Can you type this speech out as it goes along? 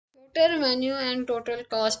Total value and total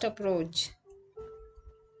cost approach.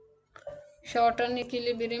 Short-term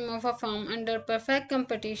equilibrium of a firm under perfect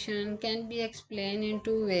competition can be explained in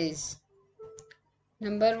two ways.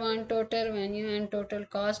 Number 1, total value and total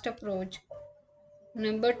cost approach.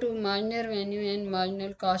 Number 2, marginal value and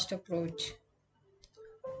marginal cost approach.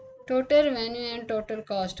 Total value and total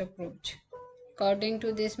cost approach. According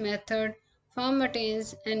to this method, firm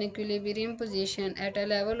attains an equilibrium position at a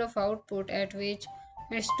level of output at which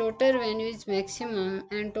its total value is maximum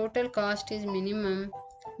and total cost is minimum,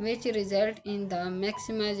 which result in the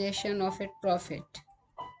maximization of its profit.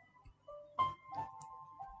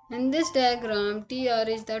 In this diagram, TR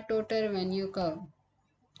is the total value curve.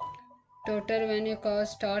 Total value curve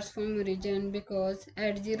starts from origin because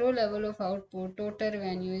at zero level of output, total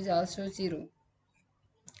value is also zero.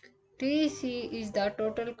 TC is the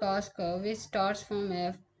total cost curve which starts from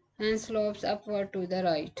F and slopes upward to the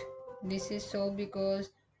right. This is so because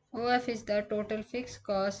OF is the total fixed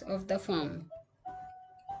cost of the firm.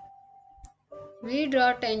 We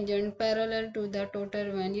draw tangent parallel to the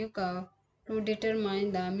total value curve to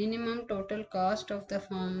determine the minimum total cost of the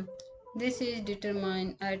firm. This is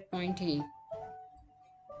determined at point E.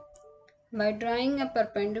 By drawing a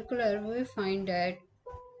perpendicular, we find that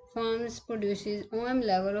firms produces OM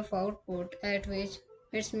level of output at which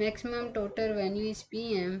its maximum total value is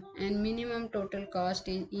PM and minimum total cost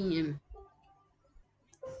is EM.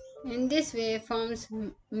 In this way, firm's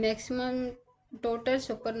maximum total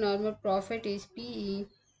supernormal profit is PE.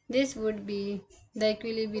 This would be the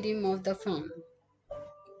equilibrium of the firm.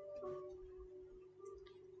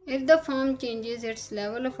 If the firm changes its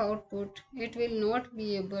level of output, it will not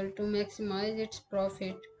be able to maximize its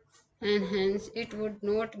profit and hence it would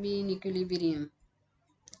not be in equilibrium.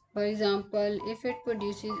 For example, if it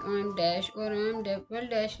produces OM dash or OM double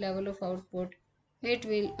dash level of output, it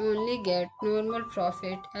will only get normal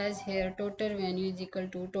profit, as here total value is equal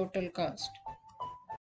to total cost.